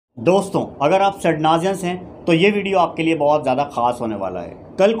दोस्तों, अगर आप सडनाजियंस हैं तो ये वीडियो आपके लिए बहुत ज़्यादा ख़ास होने वाला है।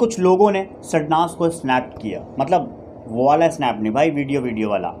 कल कुछ लोगों ने सडनाज को स्नैप किया, मतलब वो वाला स्नैप नहीं भाई, वीडियो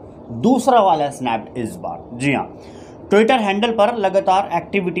वाला, दूसरा वाला स्नैप इस बार। जी हाँ, ट्विटर हैंडल पर लगातार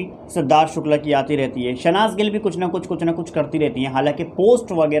एक्टिविटी सिद्धार्थ शुक्ला की आती रहती है। शहनाज गिल भी कुछ ना कुछ करती रहती हैं। हालांकि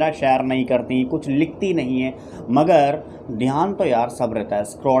पोस्ट वगैरह शेयर नहीं करती, कुछ लिखती नहीं है, मगर ध्यान तो यार सब रहता है।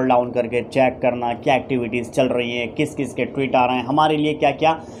 स्क्रॉल डाउन करके चेक करना क्या एक्टिविटीज़ चल रही हैं, किस किस के ट्वीट आ रहे हैं, हमारे लिए क्या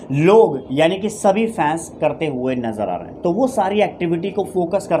क्या लोग यानी कि सभी फैंस करते हुए नज़र आ रहे हैं। तो वो सारी एक्टिविटी को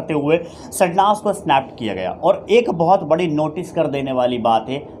फोकस करते हुए सडनाज को स्नैप किया गया। और एक बहुत बड़ी नोटिस कर देने वाली बात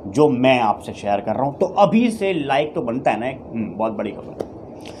है जो मैं आपसे शेयर कर रहा हूँ, तो अभी से लाइक तो बनता है ना, बहुत बड़ी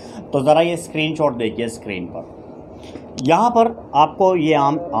खबर। तो ज़रा ये स्क्रीनशॉट देखिए स्क्रीन पर। यहाँ पर आपको ये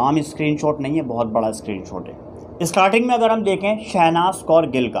आम स्क्रीनशॉट नहीं है, बहुत बड़ा स्क्रीनशॉट है। स्टार्टिंग में अगर हम देखें शहनाज कौर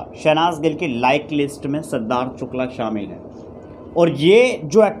गिल का, शहनाज गिल की लाइक लिस्ट में सिद्धार्थ शुक्ला शामिल है। और ये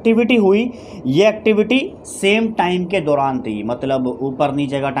जो एक्टिविटी हुई, ये एक्टिविटी सेम टाइम के दौरान थी, मतलब ऊपर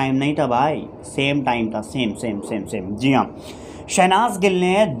नीचे का टाइम नहीं था भाई, सेम टाइम था, सेम। जी हाँ, शहनाज गिल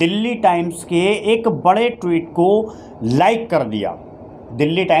ने दिल्ली टाइम्स के एक बड़े ट्वीट को लाइक कर दिया।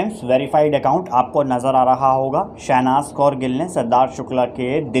 दिल्ली टाइम्स वेरीफाइड अकाउंट आपको नज़र आ रहा होगा। शहनाज कौर गिल ने सिद्धार्थ शुक्ला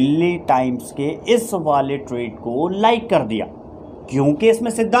के दिल्ली टाइम्स के इस वाले ट्वीट को लाइक कर दिया, क्योंकि इसमें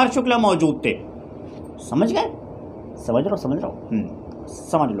सिद्धार्थ शुक्ला मौजूद थे। समझ गए?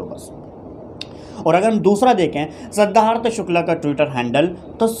 समझ लो बस। और अगर हम दूसरा देखें सिद्धार्थ शुक्ला का ट्विटर हैंडल,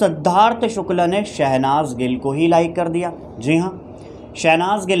 तो सिद्धार्थ शुक्ला ने शहनाज गिल को ही लाइक कर दिया। जी हाँ,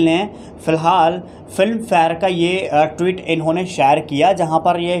 शहनाज गिल ने फ़िलहाल फिल्म फेयर का ये ट्वीट इन्होंने शेयर किया, जहां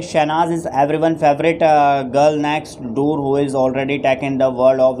पर ये Shehnaaz is everyone favourite girl next door who is already taken the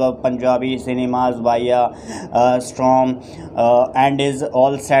world of the Punjabi cinemas bye storm and is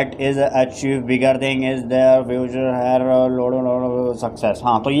all set is achieve bigger thing is their future hair success.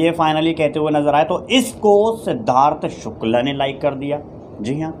 हाँ, तो ये finally कहते हुए नजर आए, तो इसको सिद्धार्थ शुक्ला ने लाइक कर दिया।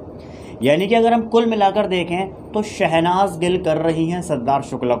 जी हाँ, यानी कि अगर हम कुल मिलाकर देखें तो शहनाज गिल कर रही हैं सिद्धार्थ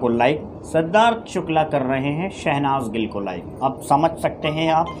शुक्ला को लाइक, सिद्धार्थ शुक्ला कर रहे हैं शहनाज गिल को लाइक। अब समझ सकते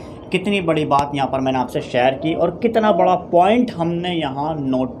हैं आप कितनी बड़ी बात यहाँ पर मैंने आपसे शेयर की और कितना बड़ा पॉइंट हमने यहाँ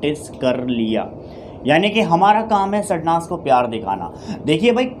नोटिस कर लिया। यानी कि हमारा काम है सडनाज को प्यार दिखाना।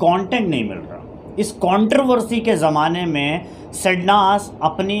 देखिए भाई, कंटेंट नहीं मिल रहा। इस कंट्रोवर्सी के ज़माने में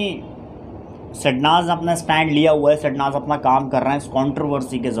सडनाज अपना स्टैंड लिया हुआ है, सडनाज अपना काम कर रहे हैं इस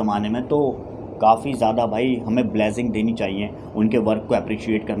कंट्रोवर्सी के ज़माने में, तो काफ़ी ज़्यादा भाई हमें ब्लेसिंग देनी चाहिए, उनके वर्क को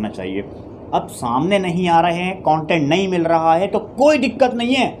अप्रिशिएट करना चाहिए। अब सामने नहीं आ रहे हैं, कंटेंट नहीं मिल रहा है, तो कोई दिक्कत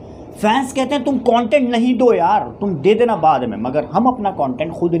नहीं है। फैंस कहते हैं तुम कंटेंट नहीं दो यार, तुम दे देना बाद में, मगर हम अपना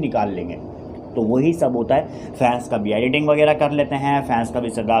कंटेंट खुद निकाल लेंगे। तो वही सब होता है। फैंस का भी एडिटिंग वगैरह कर लेते हैं, फैंस का भी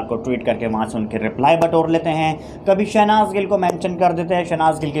सिद्धार्थ को ट्वीट करके वहाँ से उनके रिप्लाई बटोर लेते हैं, कभी शहनाज गिल को मेंशन कर देते हैं,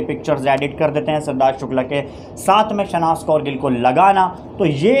 शहनाज गिल के पिक्चर्स एडिट कर देते हैं सिद्धार्थ शुक्ला के साथ में शहनाज कौर गिल को लगाना। तो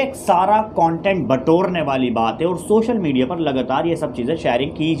ये एक सारा कंटेंट बटोरने वाली बात है और सोशल मीडिया पर लगातार ये सब चीज़ें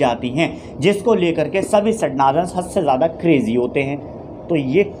शेयरिंग की जाती हैं, जिसको लेकर के सभी सडनाजंस हद से ज़्यादा क्रेजी होते हैं। तो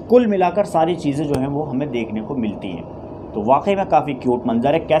ये कुल मिलाकर सारी चीज़ें जो हैं वो हमें देखने को मिलती हैं। तो वाकई में काफ़ी क्यूट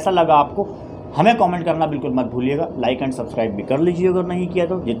मंजर है। कैसा लगा आपको हमें कमेंट करना बिल्कुल मत भूलिएगा। लाइक एंड सब्सक्राइब भी कर लीजिए अगर नहीं किया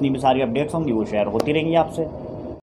तो। जितनी भी सारी अपडेट्स होंगी वो शेयर होती रहेंगी आपसे।